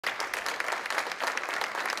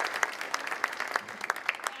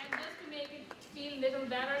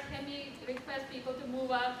barracks, can we request people to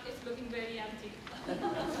move up? It's looking very empty.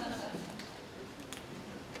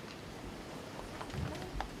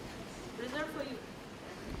 Reserved for you.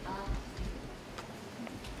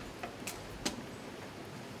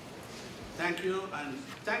 Thank you, and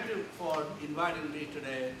thank you for inviting me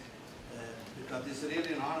today, because it's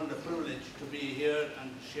really an honor and a privilege to be here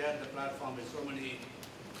and share the platform with so many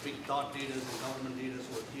big thought leaders and government leaders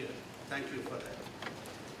who are here. Thank you for that.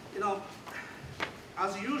 You know,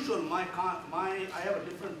 as usual, I have a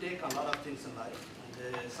different take on a lot of things in life.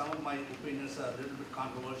 And, some of my opinions are a little bit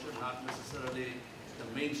controversial, not necessarily the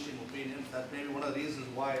mainstream opinions. That may be one of the reasons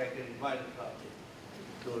why I get invited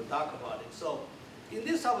to talk about it. So, in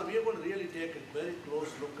this hour, we are going to really take a very close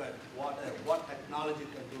look at what technology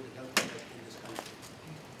can do to help in this country.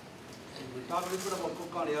 So we'll talk a little bit about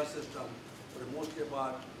Cook County Health System, but mostly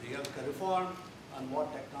about the healthcare reform and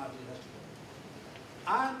what technology has to do.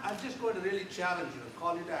 And I'm just going to really challenge you and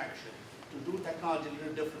call you to action to do technology a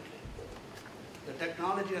little differently. The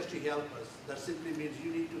technology has to help us. That simply means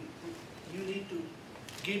you need to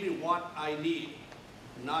give me what I need,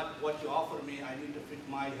 not what you offer me. I need to fit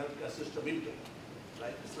my healthcare system into it.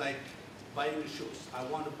 Right? It's like buying shoes. I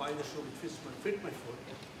want to buy the shoe that fit my foot.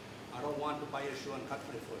 I don't want to buy a shoe and cut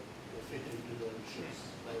my foot to fit into the shoes.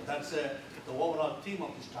 Right? That's the overall theme of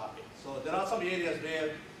this topic. So there are some areas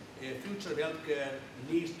where a future healthcare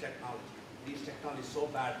needs technology so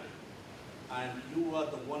badly. And you are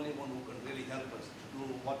the only one who can really help us to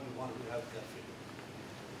do what we want to do in healthcare field.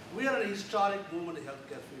 We are in a historic moment in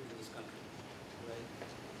healthcare field in this country. Right?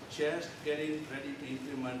 Just getting ready to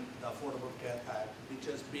implement the Affordable Care Act, which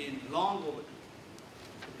has been long overdue.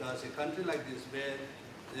 Because a country like this, where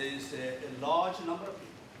there is a large number of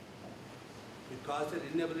people, because their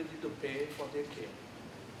inability to pay for their care,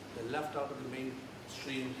 they're left out of the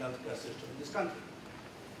mainstream healthcare system in this country.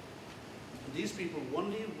 And these people,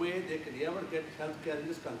 only way they can ever get healthcare in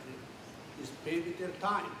this country is pay with their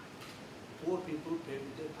time. Poor people pay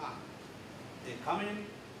with their time. They come in,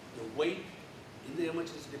 they wait in the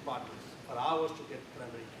emergency departments for hours to get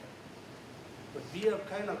primary care. But we have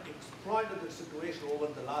kind of exploited the situation over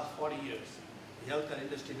the last 40 years, the healthcare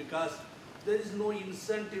industry, because there is no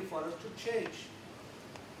incentive for us to change.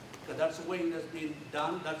 Because that's the way it has been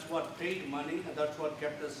done, that's what paid money, and that's what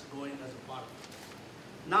kept us going as a part of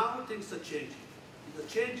it. Now things are changing. They're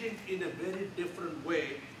changing in a very different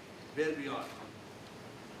way where we are.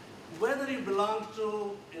 Whether you belong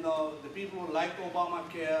to, the people who like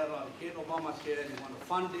Obamacare or hate Obamacare, you want to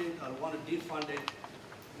fund it or want to defund it,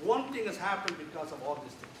 one thing has happened because of all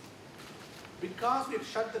these things. Because we've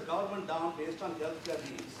shut the government down based on healthcare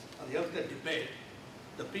needs, on the healthcare debate,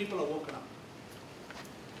 the people are woken up.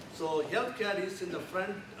 So healthcare is in the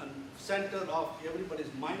front and center of everybody's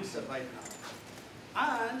mindset right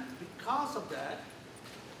now. And because of that,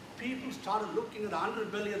 people started looking at the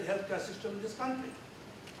underbelly of the healthcare system in this country.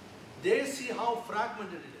 They see how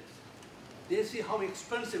fragmented it is. They see how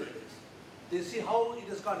expensive it is. They see how it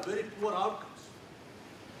has got very poor outcomes.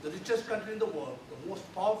 The richest country in the world, the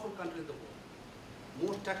most powerful country in the world,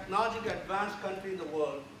 most technologically advanced country in the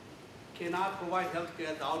world cannot provide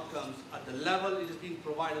healthcare the outcomes at the level it is being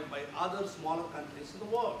provided by other smaller countries in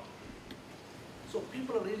the world. So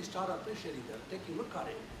people have really started appreciating that, taking a look at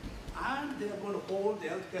it, and they are going to hold the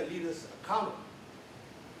healthcare leaders accountable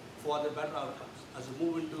for the better outcomes as we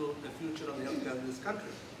move into the future of the healthcare in this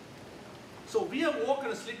country. So we have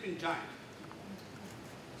woken a sleeping giant.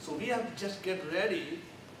 So we have to just get ready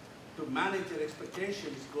to manage their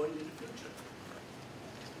expectations going into the future.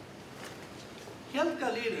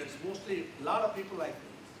 Healthcare leaders, mostly a lot of people like me,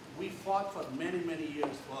 we fought for many, many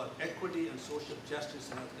years for equity and social justice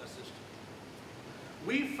in the healthcare system.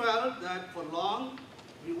 We felt that for long,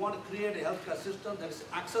 we want to create a healthcare system that is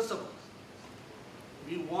accessible.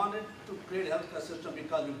 We wanted to create a healthcare system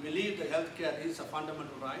because we believe that healthcare is a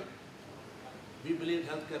fundamental right. We believe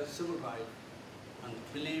healthcare is a civil right, and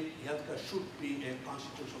believe healthcare should be a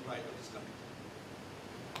constitutional right of this country.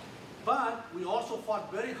 But we also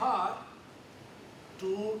fought very hard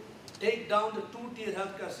to take down the two-tier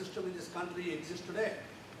healthcare system in this country that exists today.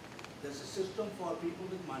 There's a system for people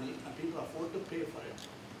with money, and people afford to pay for it.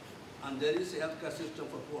 And there is a healthcare system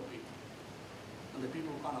for poor people, and the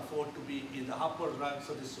people who can't afford to be in the upper ranks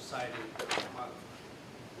of this society.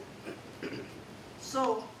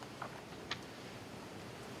 So,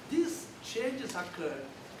 these changes occurred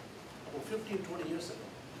about 15, 20 years ago.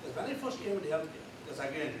 Because when I first came into healthcare, because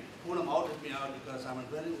again, Poonam outed me out because I'm a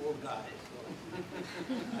very old guy, so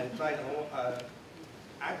I tried to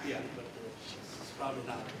act young, but it's probably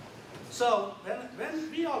not. So,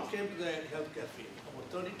 when we all came to the healthcare field, about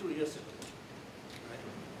 32 years ago, right,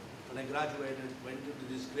 when I graduated, went into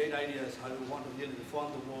these great ideas how we want to really reform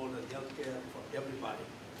the world and healthcare for everybody.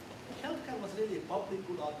 Healthcare was really a public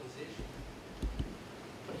good organization.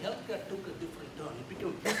 But healthcare took a different turn. It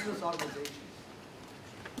became business organizations.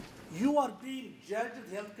 You are being judged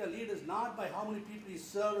as healthcare leaders not by how many people you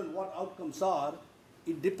serve and what outcomes are.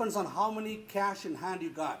 It depends on how many cash in hand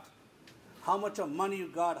you got, how much of money you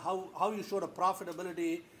got, how you showed a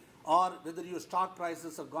profitability, or whether your stock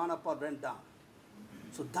prices have gone up or went down.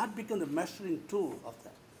 So that became the measuring tool of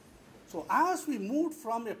that. So as we moved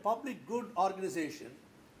from a public good organization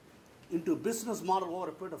into a business model over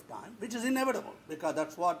a period of time, which is inevitable because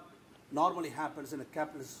that's what normally happens in a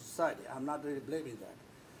capitalist society. I'm not really blaming that.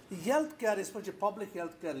 The healthcare, especially public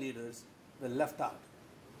healthcare leaders, were left out.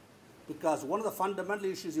 Because one of the fundamental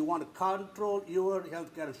issues, you want to control your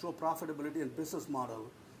healthcare and show profitability and business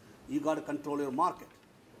model, you got to control your market.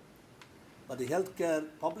 But the healthcare,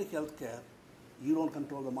 public healthcare, you don't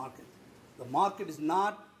control the market. The market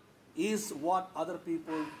is what other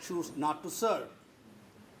people choose not to serve.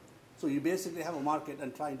 So you basically have a market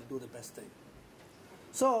and trying to do the best thing.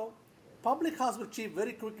 So public hospital chief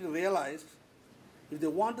very quickly realized if they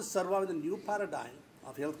want to survive the new paradigm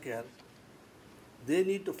of healthcare, they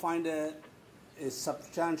need to find a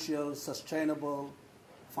substantial, sustainable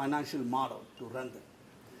financial model to run them.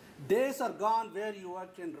 Days are gone where you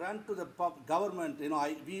can run to the government.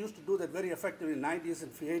 We used to do that very effectively in the 90s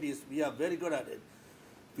and 80s. We are very good at it.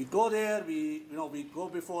 We go there, we go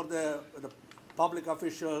before the public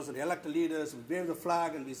officials and the elected leaders, we wave the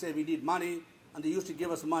flag and we say we need money, and they used to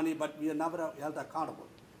give us money, but we are never held accountable.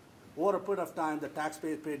 Over a period of time, the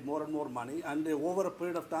taxpayers paid more and more money, and over a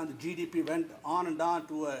period of time, the GDP went on and on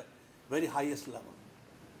to a very highest level.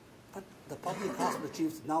 But the public hospital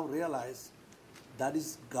chiefs now realize that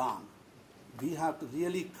is gone. We have to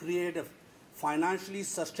really create a financially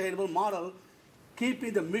sustainable model,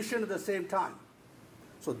 keeping the mission at the same time.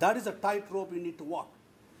 So that is a tightrope you need to walk.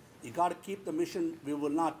 You got to keep the mission. We will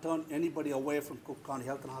not turn anybody away from Cook County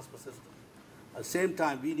Health and Hospital System. At the same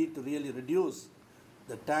time, we need to really reduce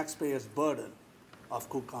the taxpayers' burden of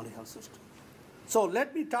Cook County Health System. So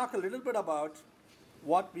let me talk a little bit about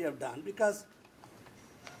what we have done, because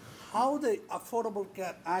how the Affordable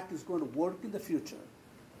Care Act is going to work in the future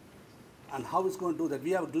and how it's going to do that,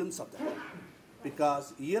 we have a glimpse of that.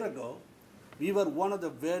 Because a year ago, we were one of the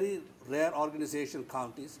very rare organization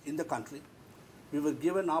counties in the country. We were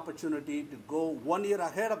given an opportunity to go 1 year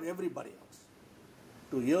ahead of everybody else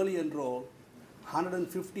to early enroll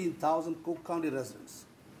 115,000 Cook County residents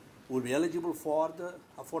who will be eligible for the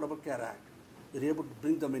Affordable Care Act. We were able to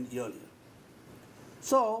bring them in earlier.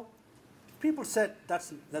 So people said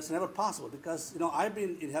that's never possible because I've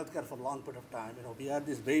been in healthcare for a long period of time. We had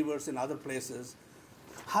these waivers in other places.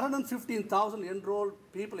 115,000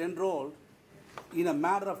 people enrolled in a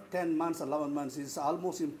matter of 10 months, 11 months is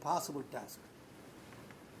almost impossible task.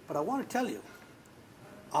 But I want to tell you,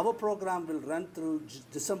 our program will run through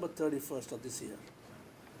December 31st of this year.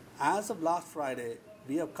 As of last Friday,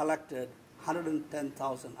 we have collected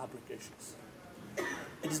 110,000 applications.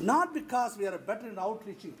 It is not because we are better in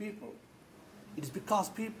outreaching people. It is because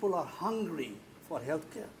people are hungry for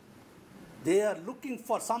healthcare. They are looking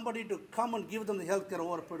for somebody to come and give them the healthcare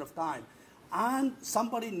over a period of time. And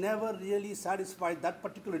somebody never really satisfied that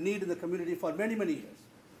particular need in the community for many, many years.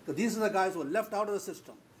 So these are the guys who are left out of the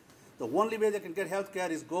system. The only way they can get health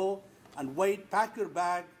care is go and wait, pack your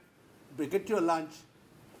bag, get your lunch,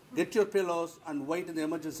 get your pillows, and wait in the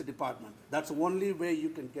emergency department. That's the only way you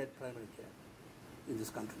can get primary care in this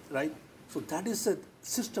country, right? So that is a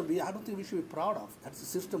system I don't think we should be proud of. That's a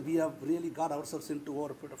system we have really got ourselves into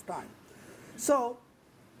over a period of time. So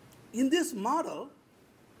in this model,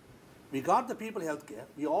 we got the people health care.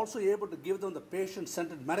 We also able to give them the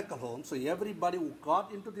patient-centered medical home. So everybody who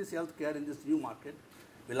got into this health care in this new market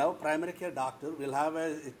will have a primary care doctor. We'll have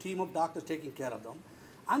a team of doctors taking care of them.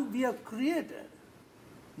 And we have created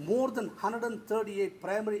more than 138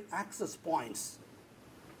 primary access points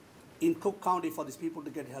in Cook County for these people to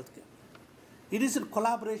get health care. It is in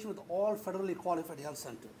collaboration with all federally qualified health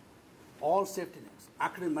centers, all safety nets,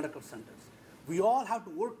 academic medical centers. We all have to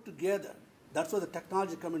work together. That's where the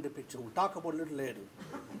technology comes into the picture. We'll talk about it a little later.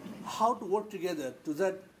 How to work together so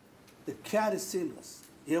that the care is seamless,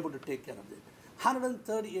 able to take care of it.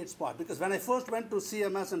 138 spots. Because when I first went to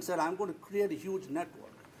CMS and said, I'm going to create a huge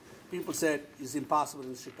network, people said, it's impossible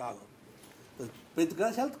in Chicago.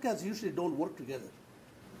 Because healthcare usually don't work together.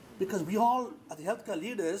 Because we all, as the healthcare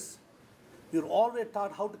leaders, we're always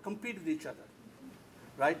taught how to compete with each other.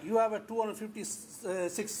 Right? You have a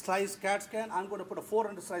 256 size CAT scan. I'm going to put a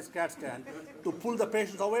 400 size CAT scan to pull the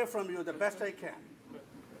patients away from you the best I can.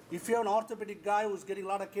 If you have an orthopedic guy who's getting a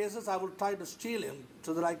lot of cases, I will try to steal him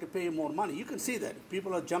so that I can pay him more money. You can see that.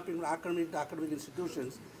 People are jumping from academic to academic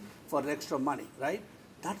institutions for extra money, right?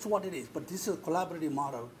 That's what it is. But this is a collaborative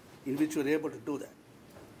model in which we're able to do that.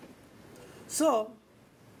 So,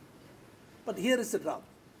 but here is the rub.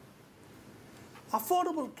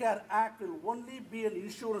 Affordable Care Act will only be an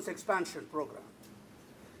insurance expansion program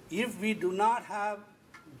if we do not have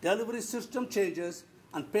delivery system changes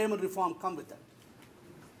and payment reform come with that.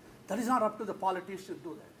 That is not up to the politicians to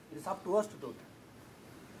do that. It is up to us to do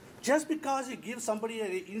that. Just because you give somebody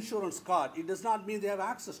an insurance card, it does not mean they have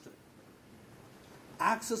access to it.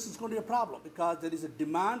 Access is going to be a problem because there is a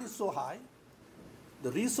demand is so high,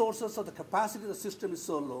 the resources or the capacity of the system is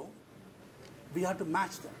so low, we have to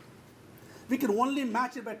match that. We can only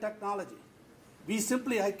match it by technology.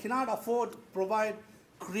 I cannot afford to provide,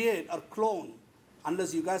 create, or clone,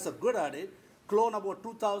 unless you guys are good at it, clone about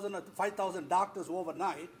 2,000 or 5,000 doctors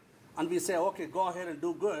overnight, and we say, okay, go ahead and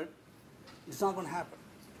do good. It's not going to happen.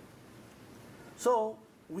 So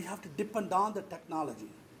we have to depend on the technology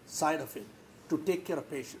side of it to take care of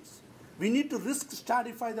patients. We need to risk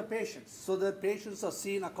stratify the patients so that patients are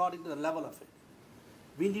seen according to the level of it.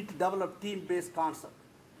 We need to develop team-based concept.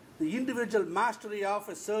 The individual mastery of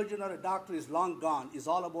a surgeon or a doctor is long gone. It's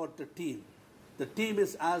all about the team. The team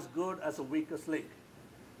is as good as the weakest link.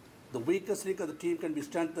 The weakest link of the team can be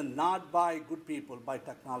strengthened not by good people, by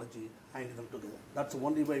technology, hanging them together. That's the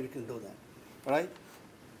only way we can do that, right?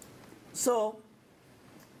 So,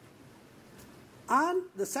 and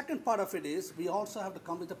the second part of it is we also have to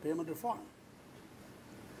come with the payment reform.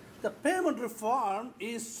 The payment reform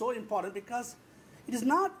is so important because it does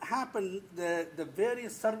not happen, the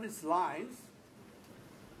various service lines,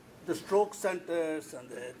 the stroke centers and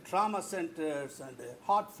the trauma centers and the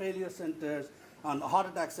heart failure centers and the heart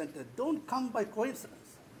attack centers don't come by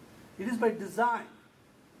coincidence. It is by design.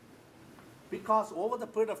 Because over the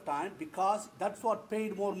period of time, because that's what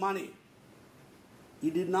paid more money.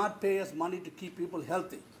 It did not pay us money to keep people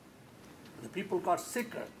healthy. The people got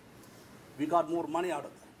sicker. We got more money out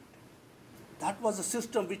of that. That was a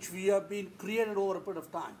system which we have been created over a period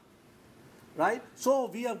of time, right? So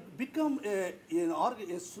we have become a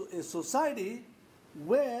society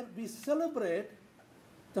where we celebrate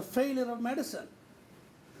the failure of medicine.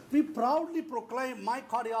 We proudly proclaim my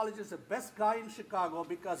cardiologist is the best guy in Chicago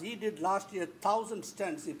because he did last year 1,000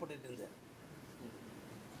 stents, he put it in there.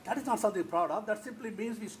 That is not something proud of. That simply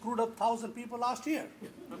means we screwed up 1,000 people last year,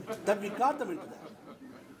 that we got them into that.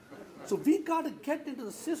 So we got to get into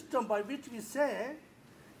the system by which we say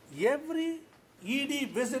every ED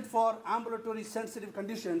visit for ambulatory sensitive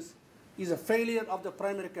conditions is a failure of the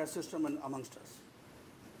primary care system amongst us.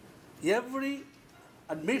 Every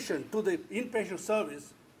admission to the inpatient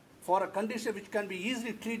service for a condition which can be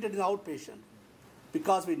easily treated in the outpatient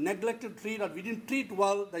because we neglected to treat or we didn't treat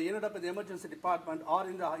well, they ended up in the emergency department or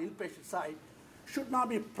in the inpatient side, should not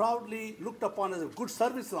be proudly looked upon as a good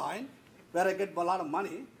service line where I get a lot of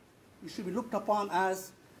money. It should be looked upon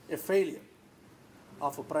as a failure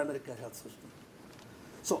of a primary care health system.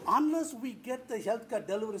 So unless we get the healthcare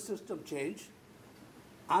delivery system changed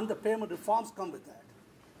and the payment reforms come with that,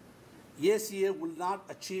 ACA will not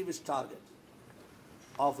achieve its target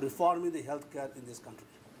of reforming the healthcare in this country.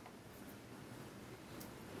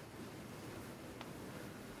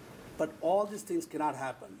 But all these things cannot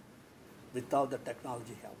happen without the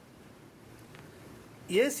technology help.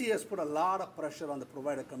 ACA has put a lot of pressure on the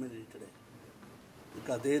provider community today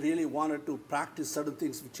because they really wanted to practice certain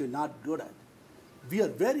things which we're not good at. We are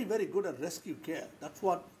very, very good at rescue care. That's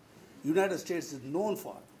what United States is known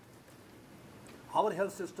for. Our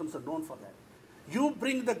health systems are known for that. You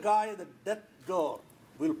bring the guy at the death door,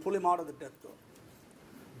 we'll pull him out of the death door.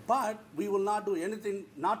 But we will not do anything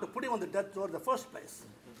not to put him on the death door in the first place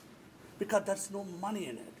because there's no money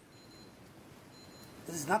in it.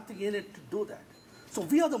 There is nothing in it to do that. So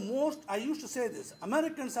we are the most, I used to say this,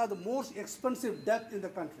 Americans are the most expensive death in the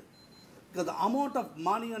country because the amount of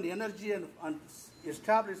money and energy and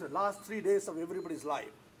established the last 3 days of everybody's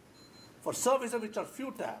life for services which are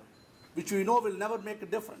futile, which we know will never make a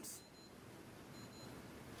difference.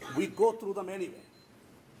 We go through them anyway.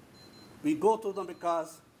 We go through them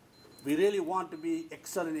because we really want to be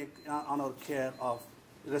excellent on our care of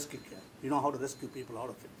rescue care. We know how to rescue people out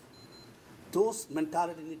of it. Those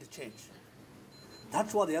mentalities need to change.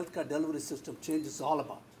 That's what the healthcare delivery system change is all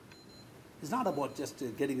about. It's not about just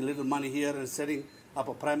getting a little money here and setting up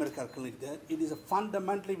a primary care clinic there. It is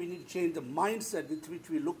fundamentally we need to change the mindset with which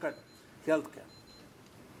we look at healthcare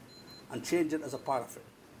and change it as a part of it.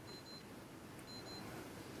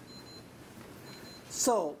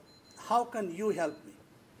 So, how can you help me?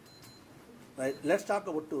 right? Let's talk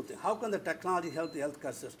about two things. How can the technology help the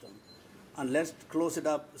healthcare system? And let's close it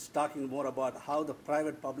up talking more about how the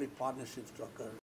private-public partnerships to occur.